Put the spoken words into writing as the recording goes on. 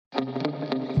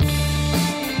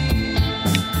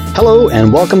Hello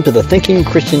and welcome to the Thinking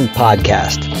Christian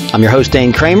Podcast. I'm your host,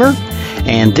 Dane Kramer,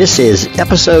 and this is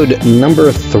episode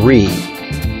number 3. I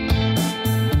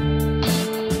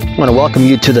want to welcome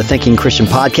you to the Thinking Christian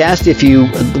Podcast. If you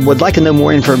would like to know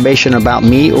more information about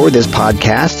me or this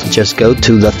podcast, just go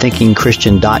to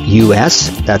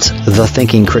thethinkingchristian.us. That's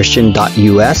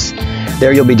thethinkingchristian.us.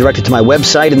 There you'll be directed to my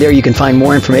website, and there you can find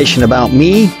more information about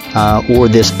me or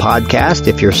this podcast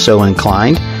if you're so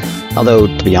inclined. Although,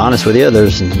 to be honest with you,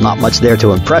 there's not much there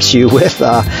to impress you with.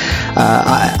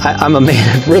 I'm a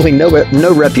man of really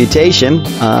no reputation.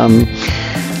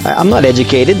 I'm not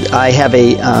educated. I have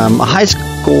a high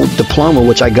school diploma,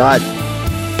 which I got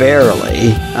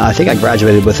barely. I think I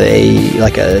graduated with a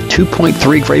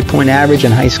 2.3 grade point average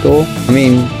in high school. I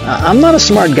mean, I'm not a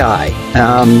smart guy.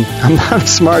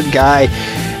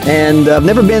 And I've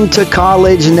never been to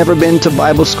college and never been to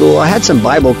Bible school. I had some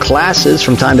Bible classes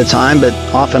from time to time, but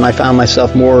often I found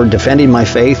myself more defending my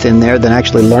faith in there than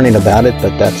actually learning about it,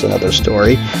 but that's another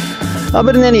story.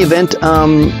 But in any event,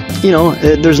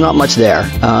 there's not much there.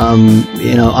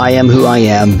 I am who I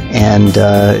am,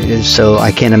 and so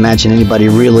I can't imagine anybody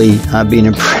really being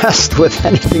impressed with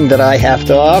anything that I have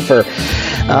to offer,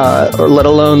 or let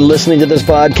alone listening to this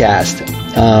podcast.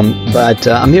 But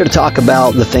I'm here to talk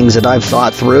about the things that I've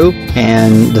thought through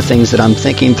and the things that I'm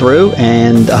thinking through,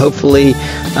 and hopefully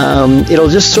it'll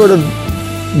just sort of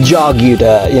jog you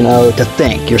to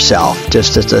think yourself,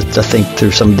 just to think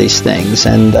through some of these things,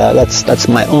 and that's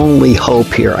my only hope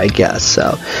here, I guess.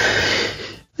 So,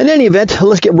 in any event,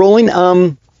 let's get rolling.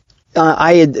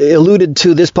 I had alluded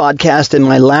to this podcast in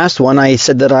my last one. I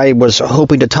said that I was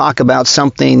hoping to talk about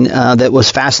something that was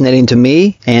fascinating to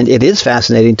me, and it is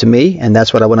fascinating to me, and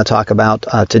that's what I want to talk about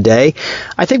today.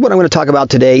 I think what I'm going to talk about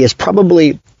today is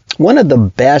probably one of the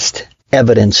best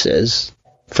evidences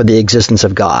for the existence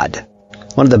of God.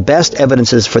 One of the best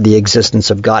evidences for the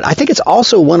existence of God. I think it's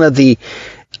also one of the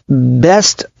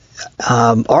best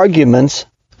arguments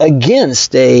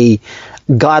against a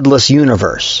godless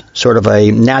universe, sort of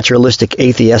a naturalistic,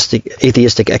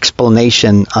 atheistic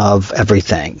explanation of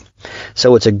everything.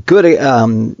 So it's a good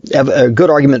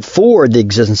argument for the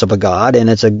existence of a God, and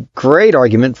it's a great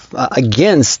argument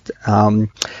against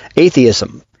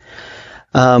atheism.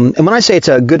 And when I say it's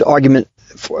a good argument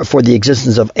for the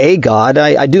existence of a God,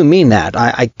 I do mean that.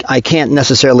 I can't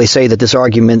necessarily say that this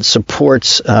argument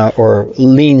supports or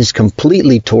leans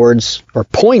completely towards or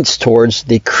points towards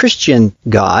the Christian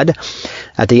God.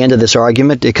 At the end of this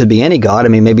argument, it could be any God. I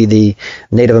mean, maybe the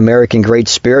Native American Great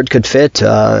Spirit could fit.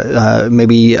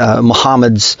 Maybe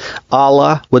Muhammad's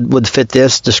Allah would fit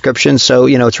this description. So,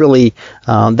 it's really,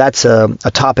 that's a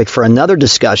topic for another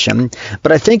discussion.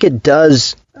 But I think it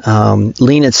does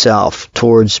lean itself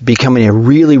towards becoming a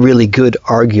really, really good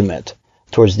argument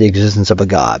towards the existence of a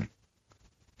God.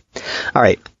 All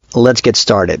right, let's get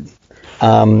started.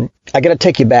 I got to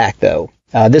take you back, though.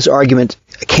 This argument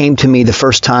came to me the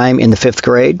first time in the 5th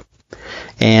grade,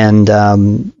 and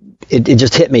it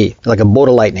just hit me like a bolt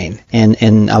of lightning.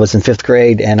 And I was in 5th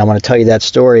grade, and I want to tell you that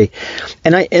story.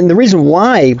 And the reason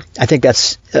why I think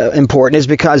that's important is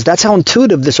because that's how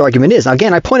intuitive this argument is. Now,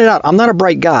 again, I pointed out I'm not a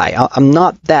bright guy. I'm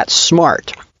not that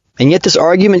smart. And yet this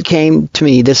argument came to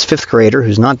me, this 5th grader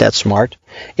who's not that smart,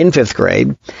 in 5th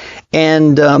grade.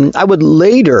 And I would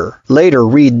later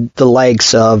read the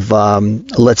likes of,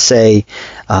 let's say,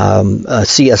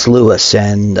 C.S. Lewis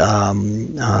and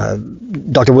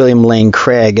Dr. William Lane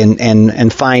Craig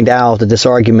and find out that this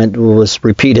argument was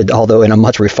repeated, although in a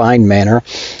much refined manner,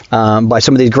 by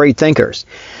some of these great thinkers.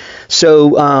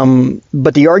 So,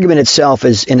 but the argument itself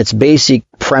is, in its basic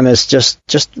premise,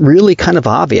 just really kind of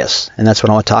obvious, and that's what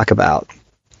I want to talk about.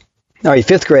 All right,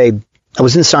 5th grade, I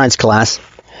was in science class,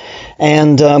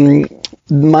 and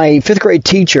my 5th grade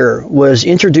teacher was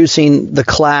introducing the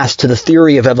class to the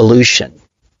theory of evolution.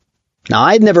 Now,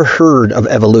 I'd never heard of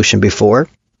evolution before.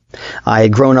 I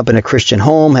had grown up in a Christian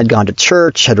home, had gone to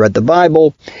church, had read the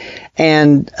Bible,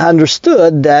 and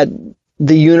understood that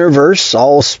the universe,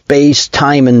 all space,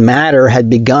 time, and matter had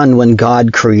begun when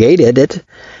God created it,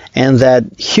 and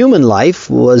that human life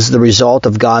was the result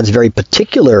of God's very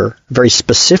particular, very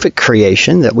specific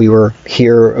creation, that we were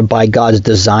here by God's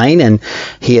design, and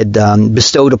He had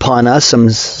bestowed upon us some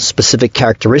specific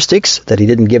characteristics that He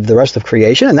didn't give the rest of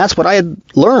creation, and that's what I had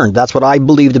learned. That's what I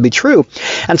believed to be true.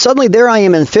 And suddenly there I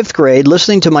am in 5th grade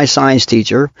listening to my science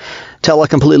teacher tell a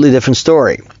completely different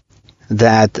story.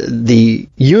 That the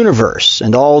universe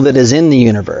and all that is in the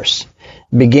universe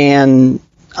began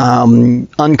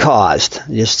uncaused,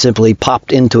 just simply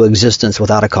popped into existence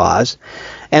without a cause,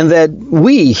 and that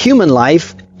we, human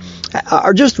life,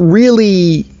 are just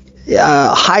really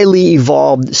highly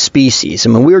evolved species. I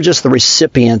mean, we were just the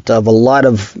recipient of a lot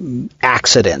of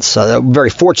accidents, very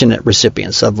fortunate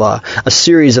recipients of a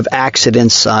series of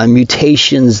accidents,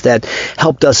 mutations that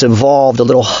helped us evolve a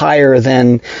little higher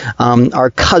than our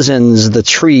cousins, the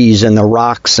trees and the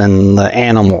rocks and the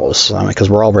animals, because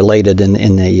we're all related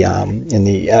in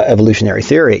the evolutionary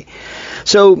theory.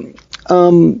 So,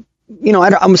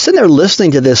 I'm sitting there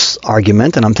listening to this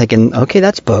argument, and I'm thinking, okay,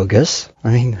 that's bogus.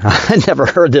 I mean, I never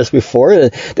heard this before.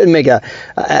 It didn't make a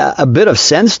bit of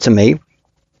sense to me.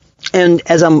 And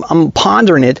as I'm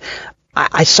pondering it,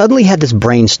 I suddenly had this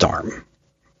brainstorm.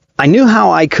 I knew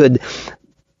how I could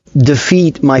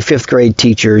defeat my fifth grade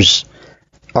teacher's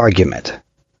argument.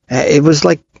 It was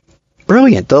like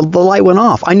brilliant. The light went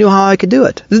off. I knew how I could do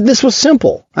it. This was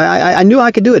simple. I knew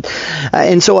I could do it.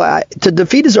 And so to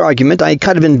defeat his argument, I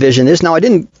kind of envisioned this. Now, I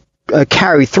didn't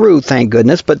carry through, thank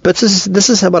goodness, but this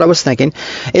is what I was thinking,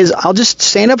 is I'll just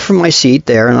stand up from my seat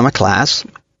there in my class.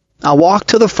 I'll walk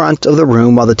to the front of the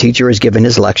room while the teacher is giving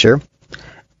his lecture,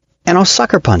 and I'll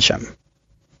sucker punch him.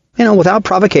 Without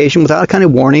provocation, without kind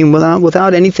of warning,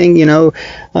 without anything,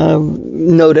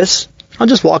 notice. I'll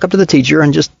just walk up to the teacher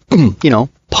and just,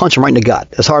 punch him right in the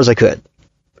gut as hard as I could.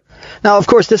 Now, of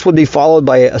course, this would be followed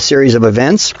by a series of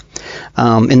events.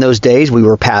 In those days, we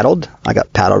were paddled. I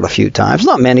got paddled a few times.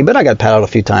 Not many, but I got paddled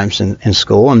a few times in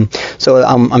school. And so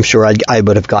I'm sure I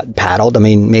would have gotten paddled. I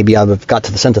mean, maybe I would have got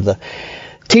to the center of the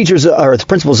teacher's or the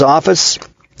principal's office.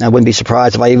 I wouldn't be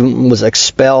surprised if I even was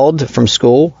expelled from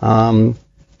school.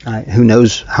 Who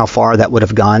knows how far that would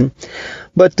have gone.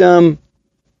 But, and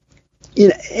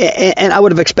I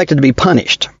would have expected to be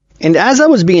punished. And as I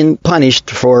was being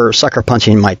punished for sucker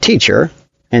punching my teacher,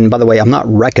 and by the way, I'm not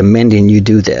recommending you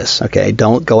do this, okay?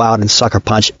 Don't go out and sucker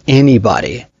punch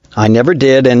anybody. I never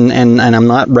did, and I'm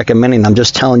not recommending. I'm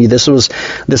just telling you this was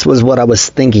what I was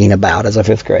thinking about as a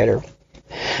fifth grader.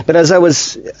 But as I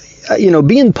was,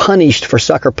 being punished for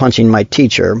sucker punching my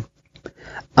teacher,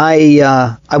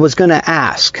 I was going to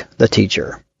ask the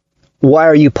teacher, "Why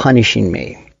are you punishing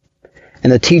me?"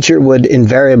 And the teacher would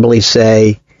invariably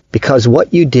say, "Because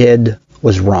what you did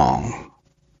was wrong."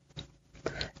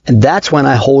 And that's when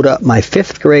I hold up my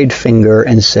fifth grade finger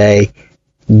and say,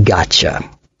 "Gotcha."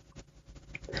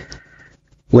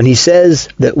 When he says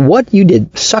that what you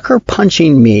did, sucker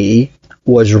punching me,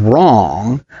 was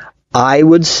wrong, I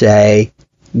would say,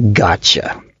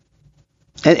 "Gotcha."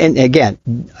 And again,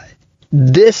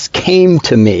 this came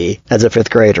to me as a fifth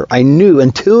grader. I knew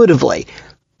intuitively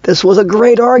this was a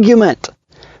great argument.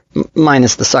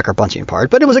 Minus the sucker punching part,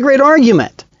 but it was a great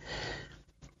argument.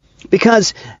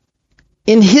 Because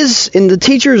in the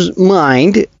teacher's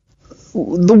mind,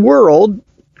 the world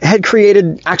had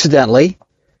created accidentally.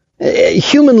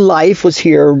 Human life was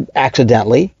here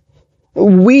accidentally.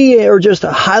 We are just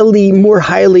more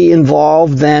highly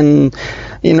involved than,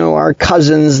 our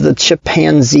cousins, the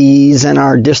chimpanzees, and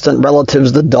our distant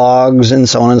relatives, the dogs, and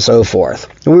so on and so forth.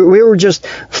 We were just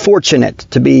fortunate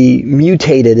to be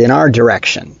mutated in our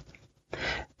direction.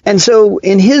 And so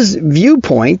in his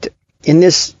viewpoint, in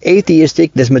this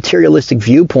materialistic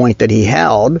viewpoint that he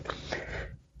held,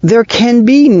 there can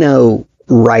be no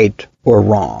right or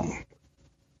wrong.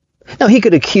 Now, he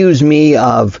could accuse me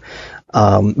of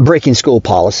breaking school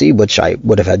policy, which I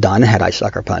would have done had I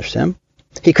sucker punched him.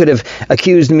 He could have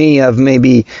accused me of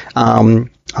maybe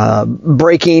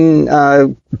breaking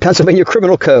Pennsylvania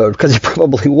criminal code, because he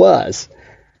probably was.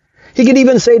 He could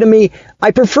even say to me,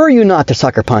 "I prefer you not to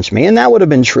sucker punch me," and that would have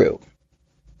been true.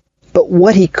 But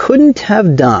what he couldn't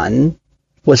have done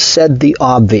was said the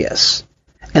obvious.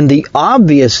 And the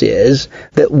obvious is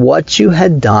that what you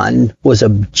had done was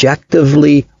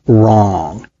objectively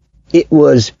wrong. It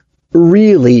was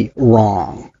really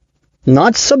wrong.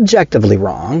 Not subjectively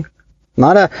wrong,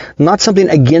 not something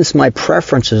against my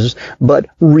preferences, but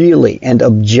really and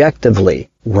objectively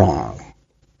wrong.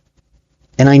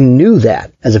 And I knew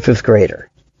that as a fifth grader.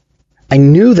 I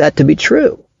knew that to be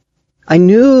true. I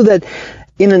knew that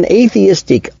in an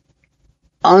atheistic,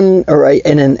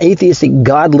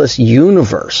 godless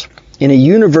universe, in a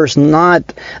universe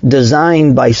not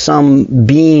designed by some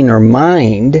being or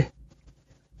mind,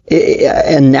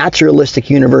 a naturalistic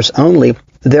universe only,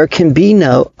 there can be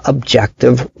no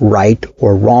objective right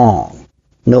or wrong,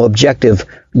 no objective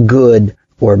good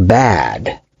or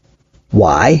bad.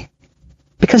 Why?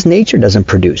 Because nature doesn't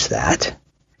produce that.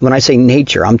 When I say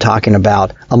nature, I'm talking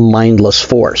about a mindless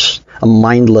force, a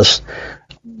mindless,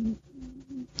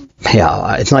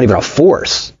 it's not even a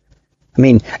force. I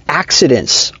mean,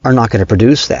 accidents are not going to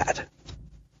produce that.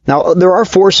 Now, there are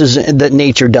forces that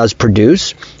nature does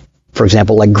produce, for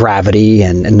example, like gravity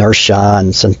and inertia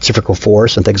and centrifugal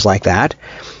force and things like that.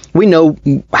 We know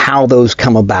how those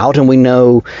come about, and we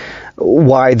know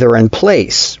why they're in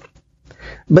place.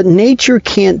 But nature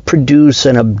can't produce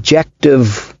an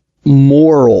objective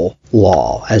moral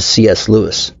law, as C.S.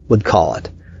 Lewis would call it.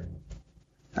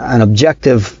 An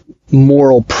objective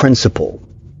moral principle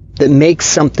that makes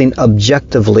something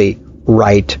objectively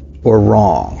right or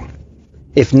wrong.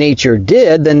 If nature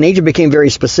did, then nature became very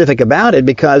specific about it,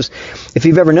 because if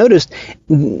you've ever noticed,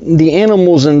 the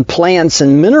animals and plants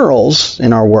and minerals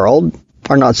in our world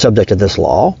are not subject to this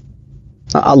law.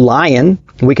 A lion,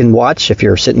 we can watch, if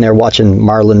you're sitting there watching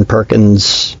Marlon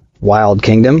Perkins' Wild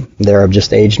Kingdom, there I've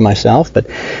just aged myself, but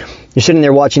you're sitting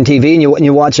there watching TV and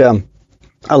you watch a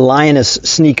lioness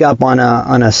sneak up on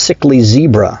a sickly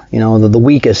zebra, the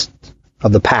weakest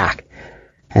of the pack.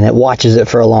 And it watches it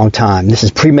for a long time. This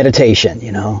is premeditation,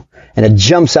 and it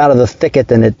jumps out of the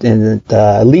thicket and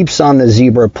it leaps on the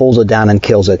zebra, pulls it down and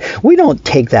kills it. We don't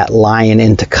take that lion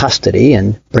into custody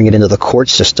and bring it into the court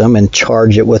system and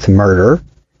charge it with murder.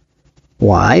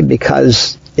 Why?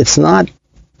 Because it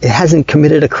hasn't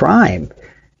committed a crime.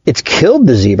 It's killed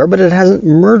the zebra, but it hasn't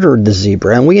murdered the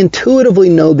zebra. And we intuitively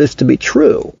know this to be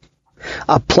true.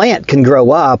 A plant can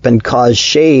grow up and cause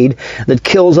shade that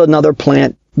kills another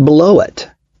plant below it.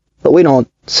 But we don't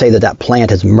say that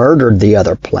plant has murdered the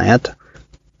other plant.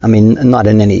 I mean, not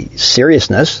in any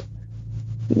seriousness.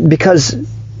 Because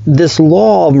this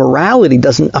law of morality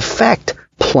doesn't affect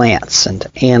plants and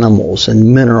animals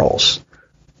and minerals.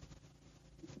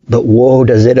 But whoa,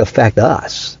 does it affect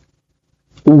us?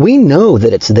 We know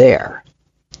that it's there.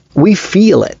 We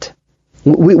feel it.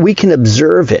 We can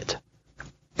observe it.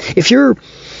 If you're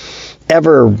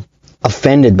ever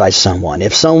offended by someone,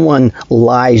 if someone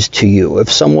lies to you,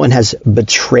 if someone has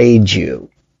betrayed you,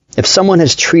 if someone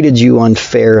has treated you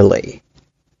unfairly,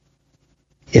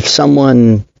 if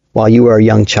someone, while you were a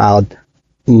young child,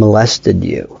 molested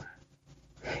you,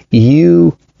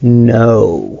 you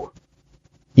know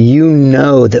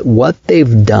that what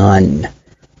they've done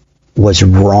was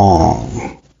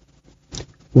wrong.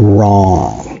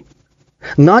 Wrong.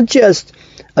 Not just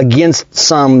against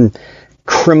some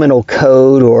criminal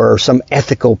code or some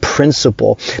ethical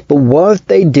principle, but what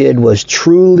they did was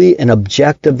truly and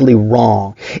objectively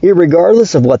wrong,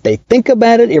 irregardless of what they think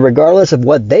about it, irregardless of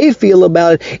what they feel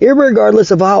about it,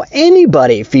 irregardless of how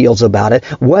anybody feels about it.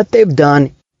 What they've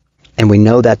done, and we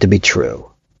know that to be true.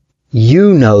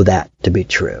 You know that to be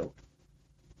true.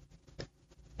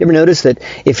 You ever notice that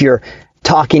if you're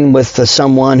talking with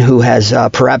someone who has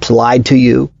perhaps lied to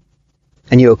you,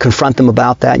 and you confront them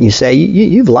about that, and you say,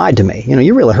 you've lied to me.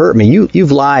 You really hurt me.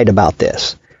 You've lied about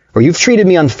this. Or you've treated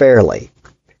me unfairly.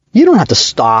 You don't have to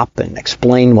stop and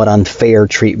explain what unfair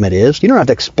treatment is. You don't have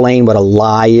to explain what a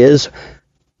lie is.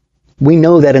 We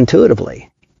know that intuitively.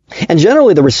 And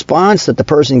generally the response that the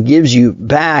person gives you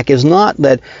back is not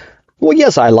that, well,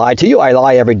 yes, I lied to you. I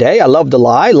lie every day. I love to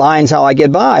lie. Lying's how I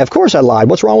get by. Of course I lied.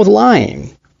 What's wrong with lying?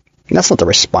 And that's not the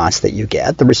response that you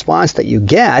get. The response that you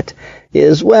get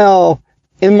is, well,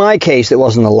 in my case, it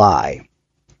wasn't a lie.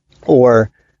 Or,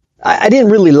 I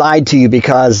didn't really lie to you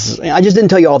because I just didn't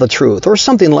tell you all the truth. Or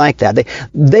something like that.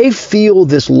 They feel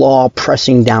this law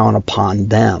pressing down upon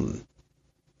them.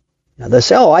 Now, they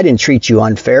say, I didn't treat you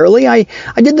unfairly. I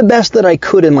did the best that I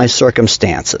could in my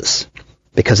circumstances.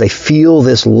 Because they feel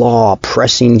this law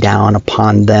pressing down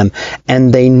upon them.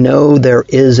 And they know there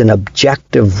is an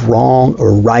objective wrong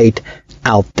or right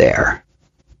out there.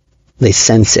 They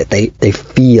sense it. They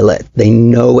feel it. They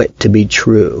know it to be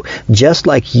true. Just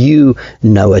like you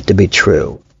know it to be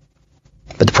true.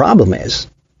 But the problem is,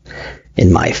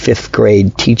 in my 5th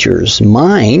grade teacher's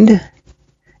mind,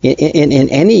 in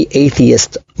any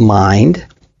atheist mind,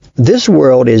 this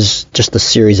world is just a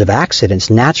series of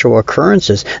accidents, natural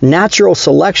occurrences, natural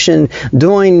selection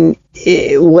doing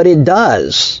what it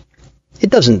does.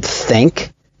 It doesn't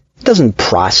think. It doesn't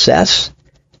process.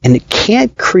 And it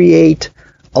can't create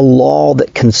a law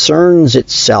that concerns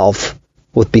itself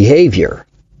with behavior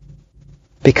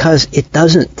because it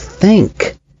doesn't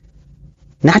think.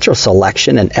 Natural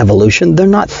selection and evolution, they're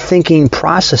not thinking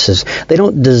processes. They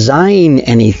don't design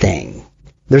anything.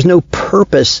 There's no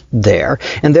purpose there,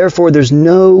 and therefore there's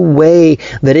no way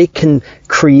that it can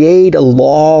create a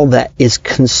law that is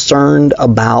concerned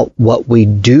about what we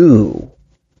do.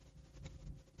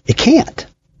 It can't.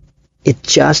 It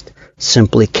just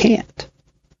simply can't.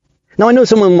 Now, I know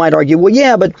someone might argue, well,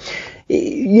 yeah, but,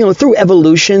 through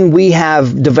evolution, we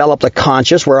have developed a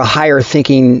conscious. We're a higher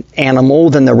thinking animal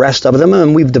than the rest of them,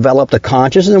 and we've developed a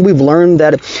consciousness, and we've learned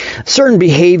that certain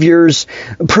behaviors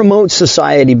promote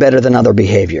society better than other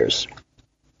behaviors.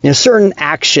 Certain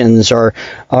actions are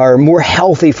more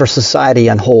healthy for society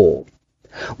on whole.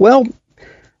 Well,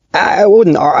 I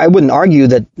wouldn't argue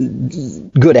that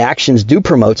good actions do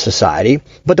promote society,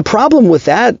 but the problem with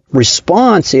that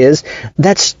response is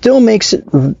that still makes it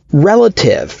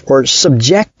relative or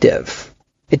subjective.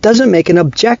 It doesn't make it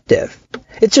objective.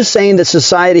 It's just saying that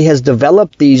society has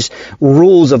developed these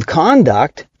rules of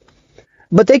conduct,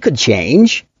 but they could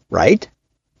change, right?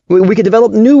 We could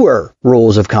develop newer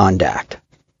rules of conduct.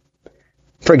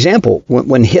 For example,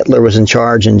 when Hitler was in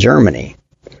charge in Germany,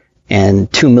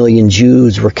 and 2 million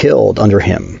Jews were killed under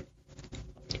him,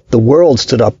 the world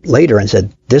stood up later and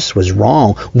said, this was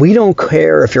wrong. We don't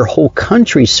care if your whole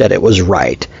country said it was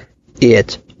right.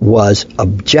 It was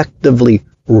objectively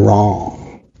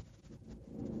wrong.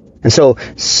 And so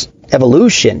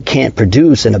evolution can't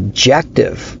produce an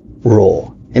objective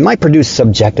rule. It might produce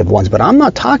subjective ones, but I'm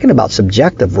not talking about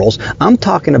subjective rules. I'm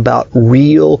talking about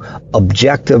real,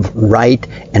 objective, right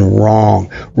and wrong.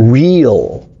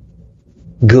 Real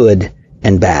good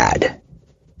and bad.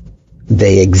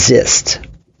 They exist.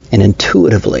 And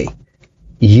intuitively,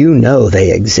 you know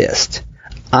they exist.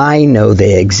 I know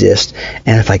they exist.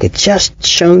 And if I could just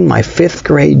show my 5th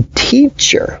grade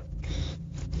teacher,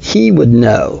 he would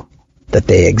know that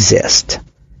they exist.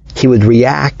 He would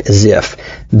react as if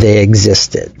they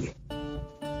existed.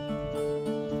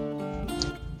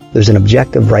 There's an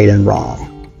objective right and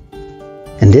wrong.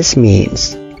 And this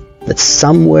means that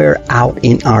somewhere out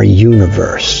in our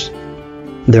universe,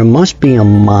 there must be a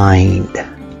mind.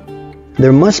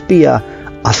 There must be a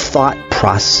thought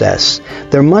process.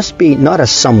 There must be not a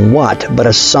somewhat, but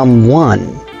a someone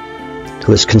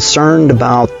who is concerned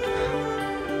about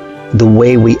the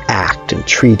way we act and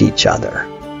treat each other.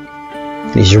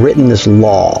 And he's written this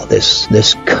law,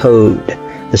 this code,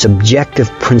 this objective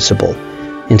principle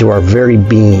into our very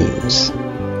beings,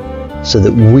 so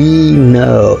that we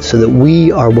know, so that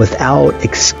we are without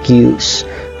excuse.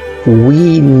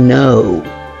 We know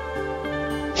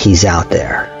he's out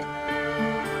there.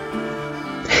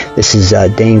 This is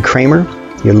Dane Kramer.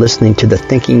 You're listening to the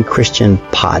Thinking Christian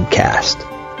podcast.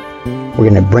 We're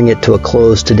going to bring it to a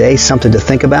close today. Something to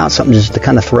think about, something just to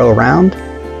kind of throw around.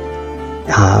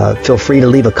 Feel free to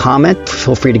leave a comment.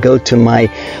 Feel free to go to my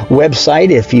website.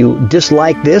 If you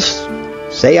dislike this,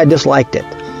 say I disliked it.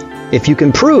 If you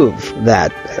can prove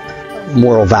that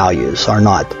moral values are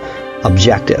not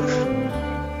objective,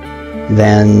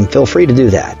 then feel free to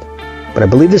do that. But I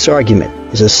believe this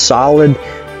argument is as solid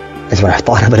as when I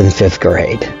thought of it in 5th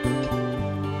grade.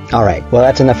 All right, well,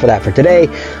 that's enough for that for today.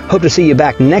 Hope to see you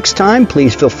back next time.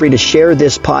 Please feel free to share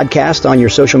this podcast on your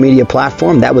social media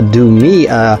platform. That would do me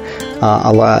a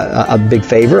big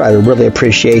favor. I would really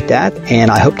appreciate that.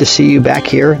 And I hope to see you back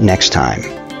here next time.